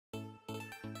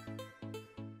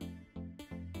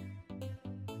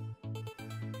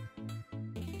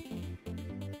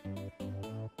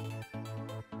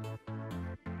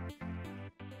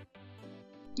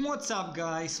What's up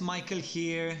guys, Michael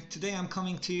here. Today I'm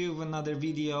coming to you with another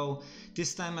video.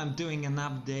 This time I'm doing an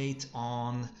update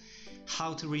on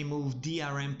how to remove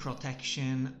DRM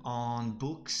protection on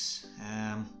books.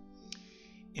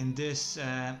 In this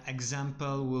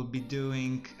example we'll be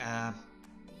doing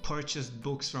purchased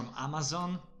books from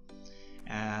Amazon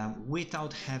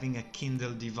without having a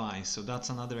Kindle device. So that's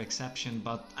another exception,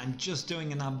 but I'm just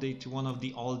doing an update to one of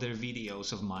the older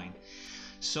videos of mine.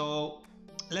 So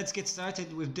let's get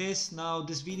started with this. Now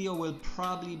this video will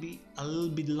probably be a little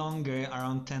bit longer,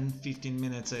 around 10-15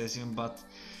 minutes I assume, but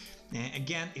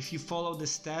again, if you follow the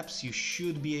steps you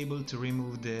should be able to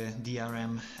remove the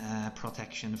DRM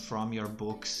protection from your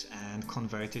books and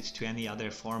convert it to any other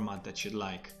format that you'd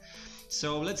like.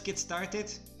 So let's get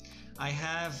started. I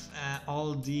have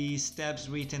all the steps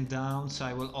written down, so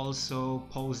I will also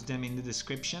post them in the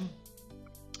description.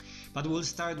 But we'll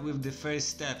start with the first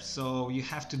step. So you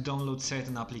have to download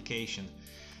certain application.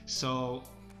 So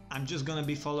I'm just gonna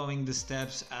be following the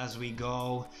steps as we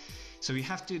go. So you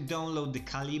have to download the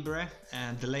Calibre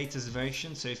and the latest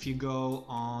version. So if you go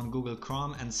on Google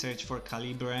Chrome and search for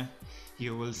Calibre,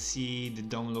 you will see the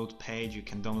download page. You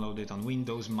can download it on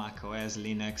Windows, Mac OS,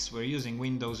 Linux. We're using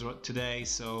Windows today,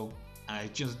 so I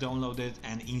just downloaded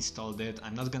and installed it.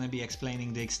 I'm not gonna be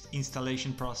explaining the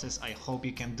installation process. I hope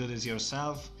you can do this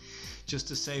yourself, just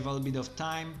to save a little bit of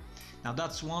time. Now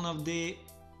that's one of the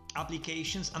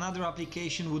applications. Another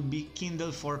application would be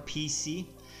Kindle for PC.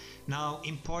 Now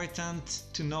important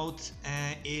to note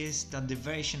is that the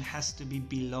version has to be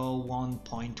below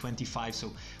 1.25,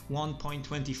 so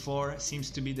 1.24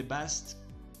 seems to be the best.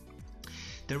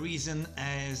 The reason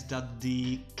is that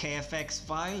the KFX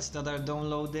files that are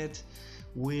downloaded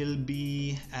will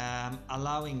be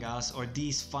allowing us, or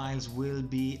these files will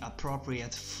be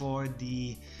appropriate for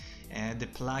the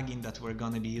plugin that we're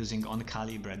going to be using on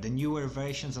Calibre. The newer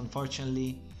versions,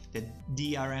 unfortunately, the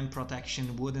DRM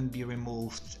protection wouldn't be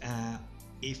removed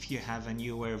if you have a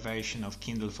newer version of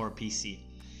Kindle for PC.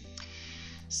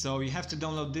 So you have to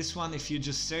download this one. If you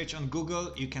just search on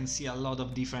Google, you can see a lot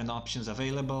of different options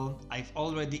available. I've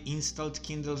already installed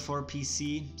Kindle for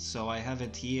PC, so I have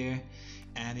it here.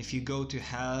 And if you go to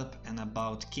help and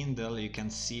about Kindle, you can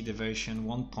see the version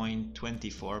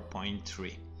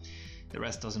 1.24.3. The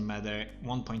rest doesn't matter.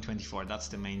 1.24, that's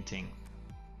the main thing.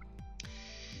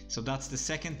 So that's the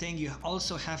second thing. You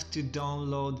also have to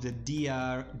download the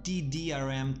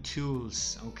DeDRM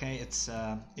tools. Okay, it's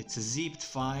a zipped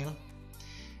file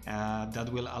that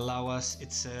will allow us.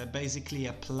 It's basically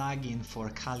a plugin for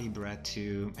Calibre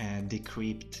to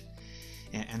decrypt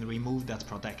and remove that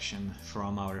protection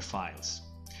from our files.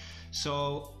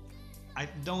 So I've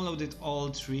downloaded all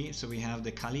three. So we have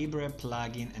the Calibre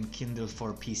plugin and Kindle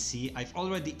for PC. I've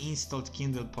already installed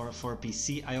Kindle for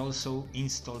PC. I also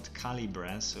installed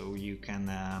Calibre, so you can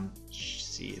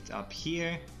see it up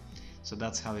here. So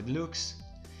that's how it looks.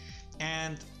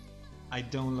 And I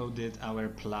downloaded our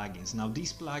plugins. Now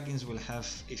these plugins will have,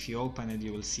 if you open it,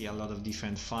 you will see a lot of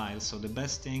different files. So the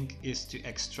best thing is to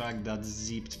extract that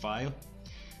zipped file.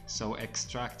 So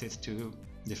extract it to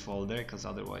the folder, because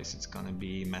otherwise it's gonna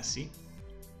be messy.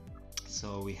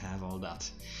 So we have all that,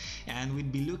 and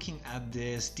we'd be looking at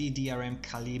this DDRM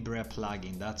Calibre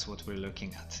plugin. That's what we're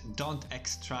looking at. Don't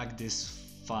extract this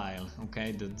file,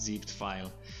 okay, the zipped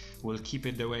file. We'll keep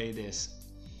it the way it is.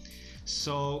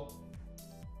 So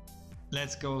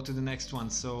let's go to the next one.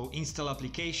 So install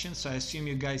application. So I assume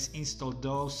you guys installed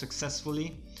those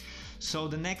successfully. So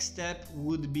the next step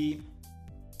would be,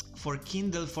 for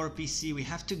Kindle for PC, we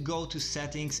have to go to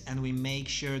settings and we make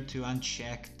sure to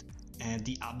uncheck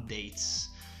the updates.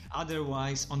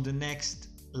 Otherwise, on the next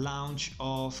launch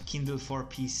of Kindle for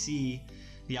PC,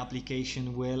 the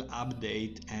application will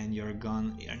update and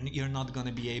you're not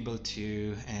gonna be able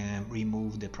to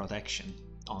remove the protection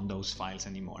on those files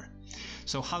anymore.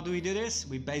 So how do we do this?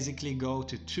 We basically go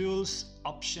to Tools,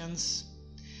 Options,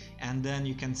 and then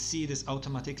you can see this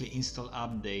automatically install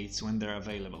updates when they're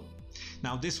available.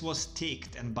 Now this was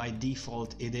ticked, and by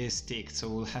default it is ticked, so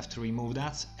we'll have to remove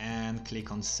that and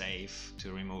click on Save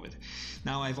to remove it.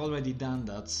 Now I've already done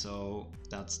that, so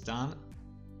that's done.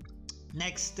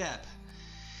 Next step,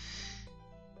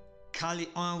 we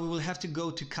will have to go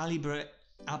to Calibre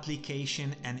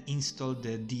application and install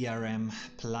the DRM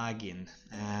plugin.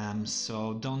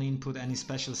 So don't input any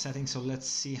special settings, so let's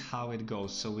see how it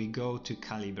goes. So we go to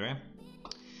Calibre,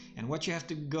 and what you have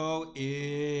to go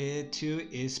to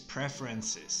is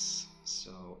Preferences.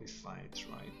 So if I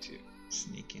try to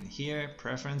sneak in here,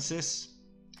 Preferences,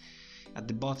 at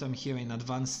the bottom here in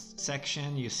Advanced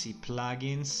section you see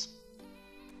Plugins.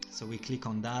 So we click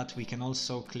on that. We can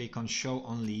also click on Show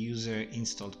Only User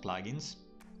Installed Plugins.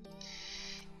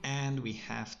 and we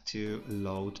have to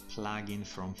load plugin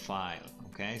from file.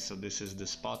 Okay, so this is the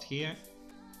spot here,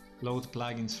 load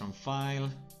plugins from file,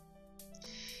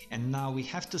 and now we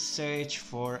have to search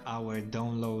for our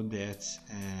downloaded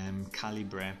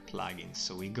Calibre plugin.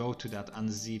 So we go to that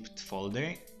unzipped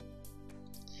folder,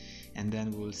 and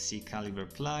then we'll see Calibre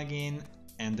plugin,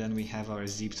 and then we have our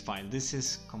zipped file. This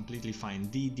is completely fine,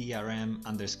 DRM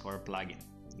underscore plugin.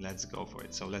 Let's go for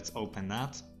it. So let's open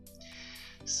that.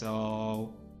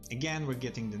 So again, we're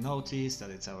getting the notice that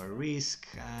it's our risk,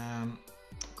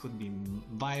 could be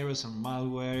virus or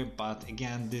malware, but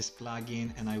again, this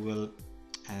plugin, and I will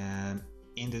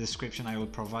in the description I will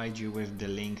provide you with the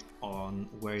link on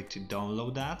where to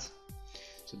download that,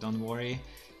 so don't worry,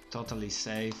 totally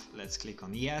safe. Let's click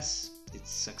on yes, it's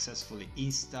successfully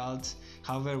installed.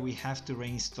 However, we have to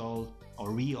reinstall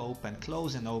or reopen,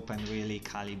 close and open really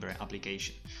Calibre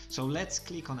application. So let's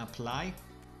click on apply,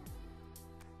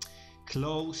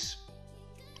 close.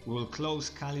 We'll close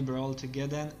Calibre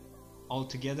altogether,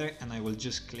 and I will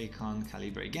just click on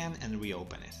Calibre again and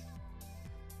reopen it.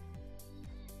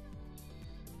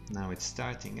 Now it's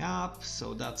starting up,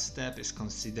 so that step is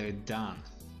considered done.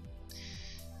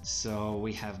 So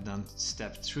we have done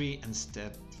step 3 and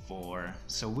step 4.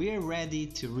 So we're ready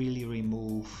to really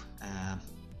remove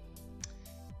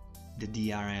the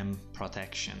DRM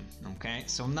protection. Okay,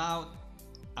 so now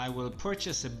I will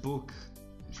purchase a book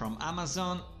from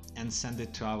Amazon and send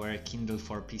it to our Kindle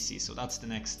for PC. So that's the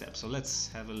next step. So let's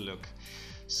have a look.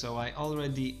 So I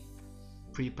already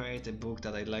prepared a book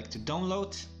that I'd like to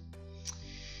download.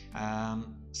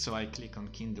 So I click on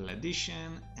Kindle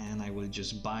edition, and I will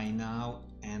just buy now,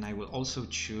 and I will also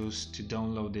choose to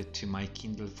download it to my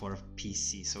Kindle for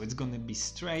PC. So it's going to be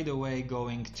straight away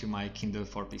going to my Kindle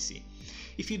for PC.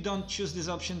 If you don't choose this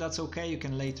option, that's okay. You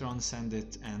can later on send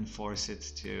it and force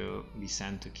it to be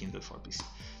sent to Kindle for PC.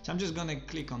 So I'm just going to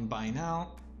click on buy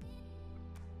now,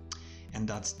 and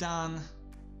that's done.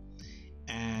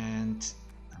 And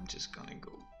I'm just going to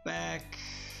go back,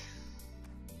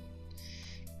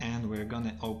 and we're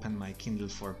gonna open my Kindle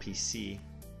for PC,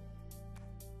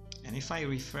 and if I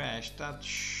refresh, that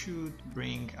should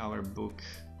bring our book,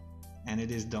 and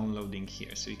it is downloading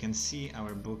here. So you can see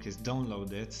our book is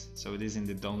downloaded, so it is in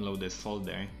the downloaded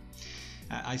folder.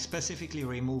 I specifically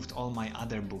removed all my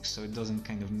other books so it doesn't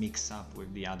kind of mix up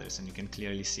with the others, and you can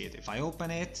clearly see it. If I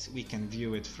open it, we can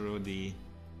view it through the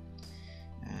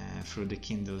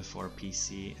Kindle for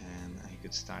PC, and I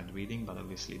could start reading, but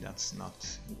obviously that's not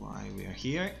why we are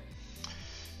here.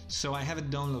 So I have it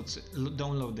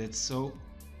downloaded. So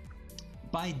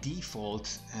by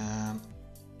default,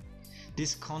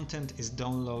 this content is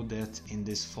downloaded in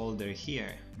this folder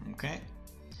here. Okay,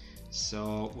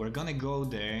 so we're gonna go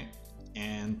there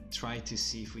and try to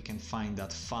see if we can find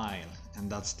that file, and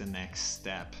that's the next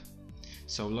step.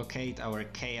 So locate our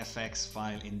KFX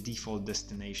file in default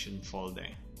destination folder.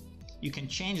 You can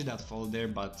change that folder,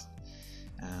 but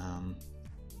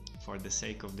for the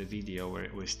sake of the video,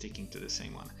 we're sticking to the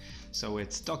same one. So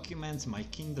it's documents, My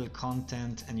Kindle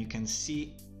Content, and you can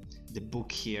see the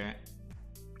book here.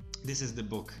 This is the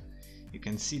book. You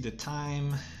can see the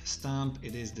time stamp,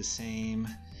 it is the same.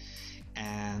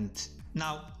 And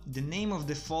now the name of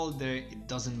the folder, it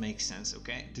doesn't make sense,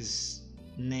 okay? This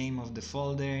name of the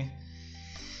folder.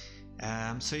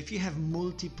 So if you have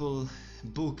multiple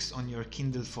books on your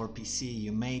Kindle for PC,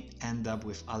 you may end up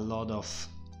with a lot of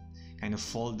kind of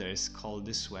folders called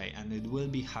this way, and it will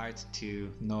be hard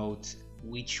to note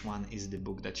which one is the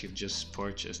book that you've just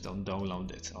purchased or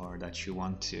downloaded, or that you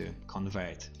want to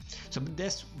convert. So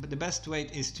the best way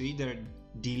is to either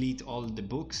delete all the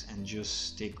books and just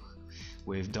stick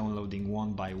with downloading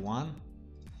one by one,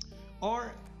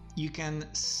 or you can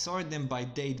sort them by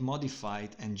date modified,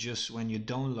 and just when you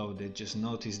download it, just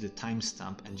notice the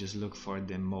timestamp and just look for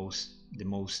the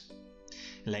most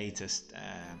latest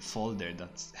folder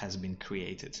that has been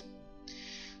created.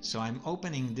 So I'm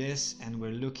opening this, and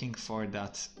we're looking for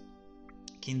that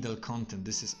Kindle Content.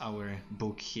 This is our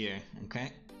book here.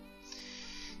 Okay,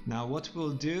 now what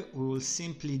we'll do, we will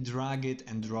simply drag it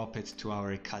and drop it to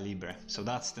our Calibre. So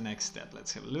that's the next step.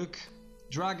 Let's have a look.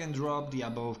 Drag and drop the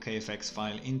above KFX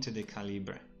file into the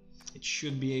Calibre. It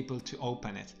should be able to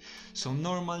open it. So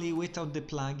normally without the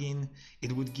plugin,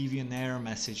 it would give you an error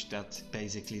message that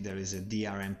basically there is a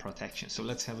DRM protection. So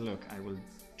let's have a look. I will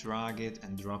drag it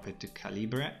and drop it to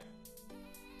Calibre.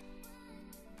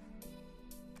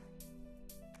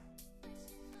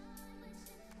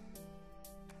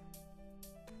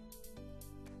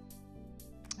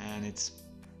 And it's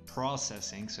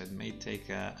processing, so it may take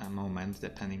a moment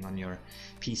depending on your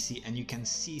PC, and you can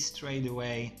see straight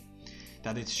away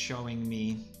that it's showing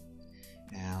me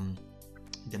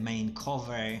the main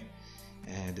cover,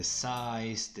 the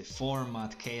size, the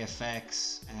format,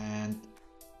 KFX, and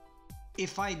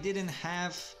if I didn't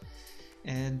have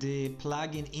the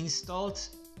plugin installed,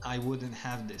 I wouldn't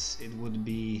have this. It would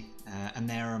be an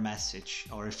error message,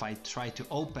 or if I try to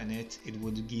open it, it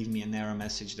would give me an error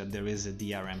message that there is a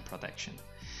DRM protection.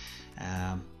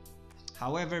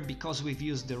 However, because we've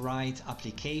used the right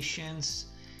applications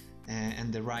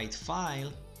and the right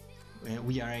file,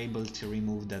 we are able to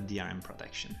remove that DRM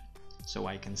protection. So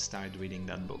I can start reading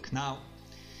that book. Now,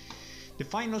 the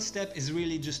final step is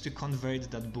really just to convert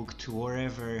that book to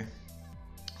whatever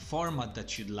format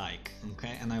that you'd like,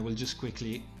 okay? And I will just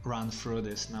quickly run through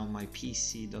this. Now my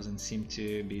PC doesn't seem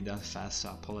to be that fast, so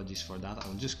apologies for that.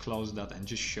 I'll just close that and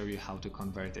just show you how to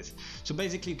convert it. So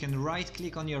basically you can right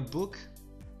click on your book,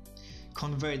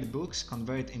 convert books,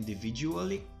 convert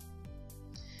individually,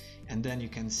 and then you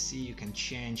can see you can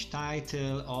change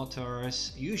title,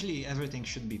 authors. Usually everything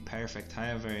should be perfect,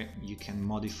 however you can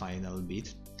modify it a little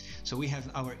bit. So we have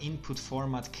our input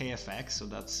format KFX, so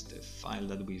that's the file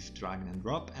that we've dragged and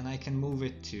dropped, and I can move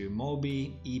it to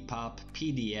MOBI, EPUB,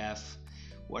 PDF,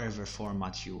 whatever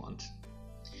format you want.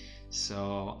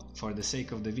 So for the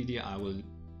sake of the video, I will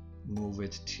move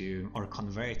it to, or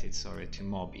convert it, sorry, to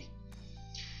MOBI.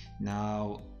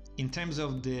 Now, in terms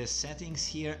of the settings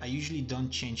here, I usually don't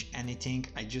change anything.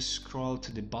 I just scroll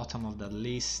to the bottom of that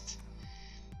list,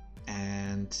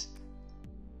 and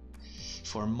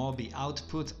for MOBI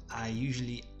output, I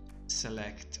usually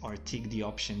select or tick the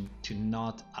option to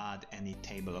not add any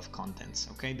table of contents.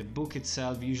 Okay, the book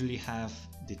itself usually have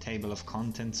the table of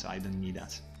contents, so I don't need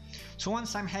that. So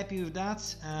once I'm happy with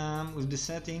that, with the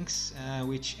settings,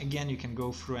 which again you can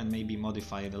go through and maybe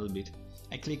modify it a little bit,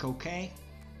 I click OK,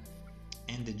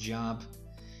 and the job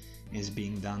is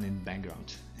being done in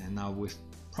background. And now with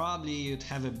probably you'd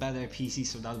have a better PC,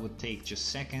 so that would take just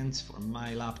seconds. For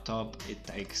my laptop it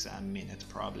takes a minute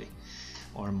probably,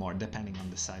 or more, depending on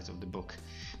the size of the book.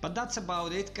 But that's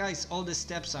about it, guys. All the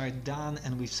steps are done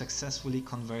and we've successfully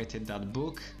converted that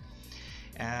book.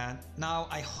 Now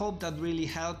I hope that really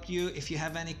helped you. If you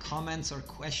have any comments or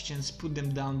questions, put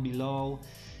them down below.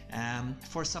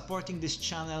 For supporting this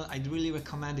channel, I'd really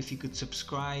recommend if you could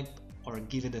subscribe or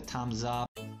give it a thumbs up.